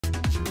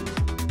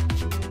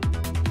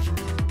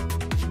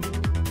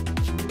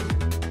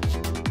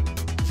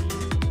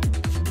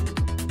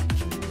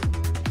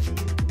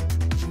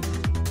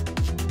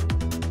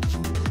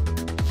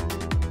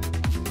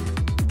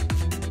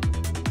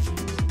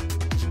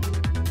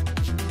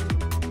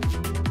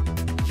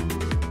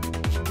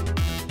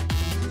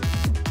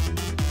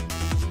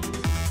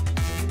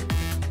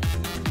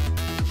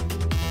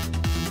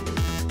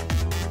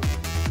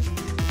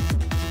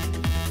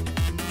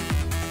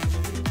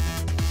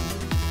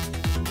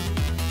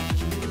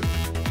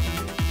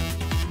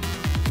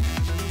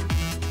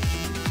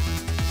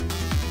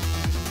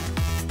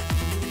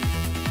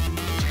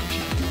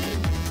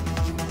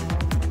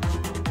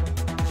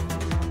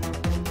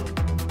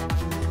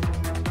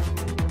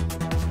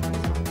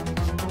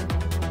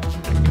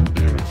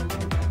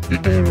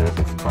the era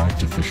of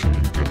artificial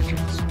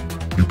intelligence.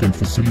 You can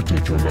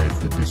facilitate your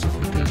life with this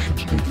application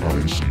with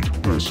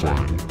Seed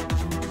Finder.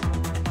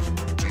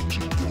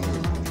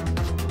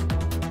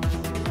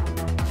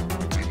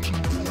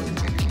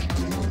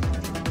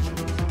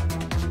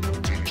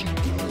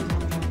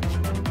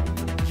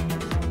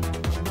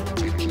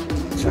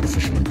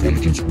 Artificial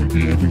intelligence will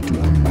be able to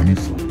earn money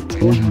from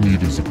it. All you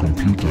need is a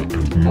computer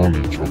and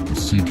knowledge of the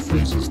seed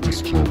phrases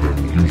this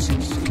program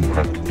uses to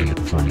hack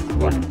electronic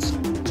wallets.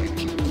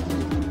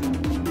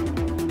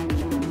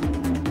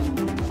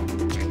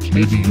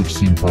 Maybe you've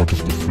seen part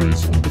of the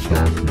phrase on the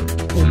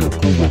darknet, or your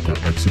coworker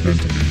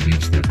accidentally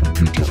leaves their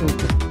computer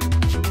open.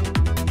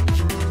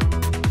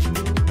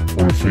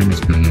 Or a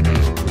famous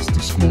billionaire has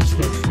disclosed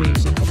that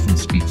phrase and often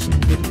speaks in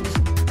riddles.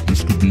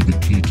 This could be the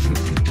key to your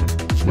future.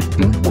 But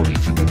don't worry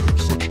if you don't have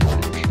such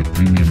knowledge. The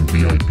premium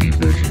VIP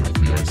version of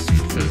the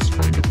Seed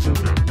Finder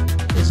program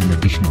has an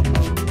additional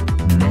mode,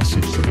 a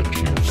massive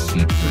selection of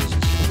seed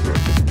phrases for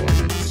random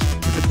wallets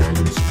with a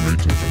balance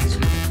greater than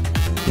zero.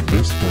 The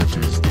best part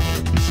is that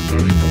at this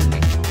very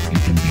moment, you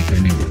can be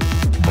anywhere,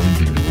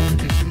 minding your own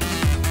business,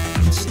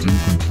 and still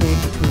control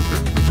the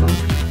program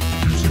remotely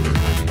using an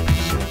IDP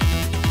server.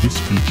 This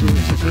feature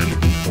is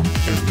available on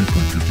every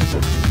computer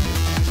running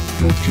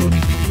Windows. Your journey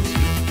begins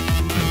here.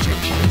 Enter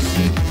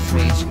Seed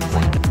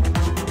Finder.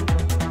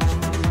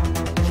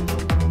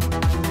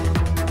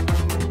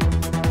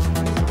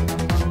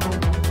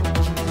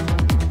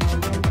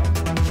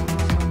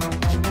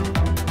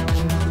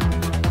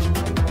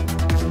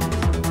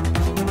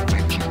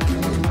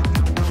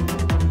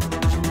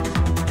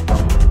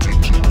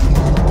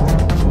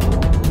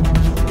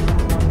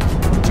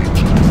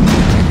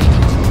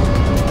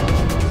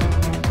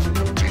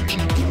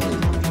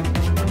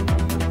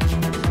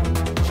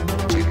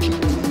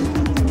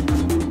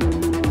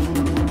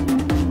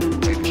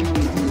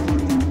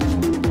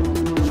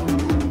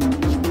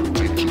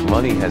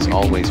 Money has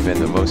always been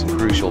the most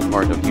crucial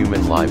part of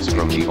human lives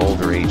from the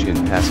older age in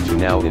past to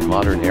now in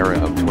modern era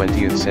of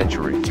 20th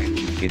century.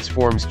 Its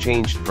forms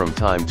changed from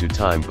time to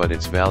time, but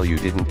its value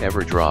didn't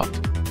ever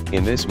dropped.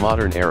 In this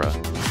modern era,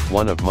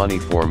 one of money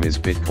form is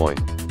Bitcoin.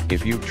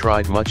 If you've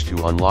tried much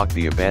to unlock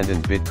the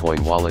abandoned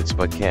Bitcoin wallets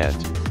but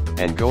can't,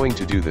 and going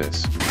to do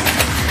this.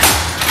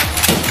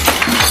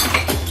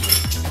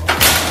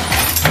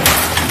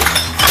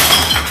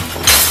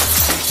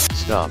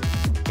 Stop.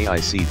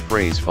 Seed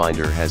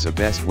Finder has a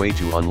best way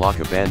to unlock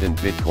abandoned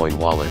Bitcoin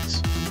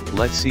wallets.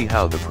 Let's see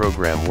how the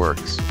program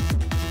works.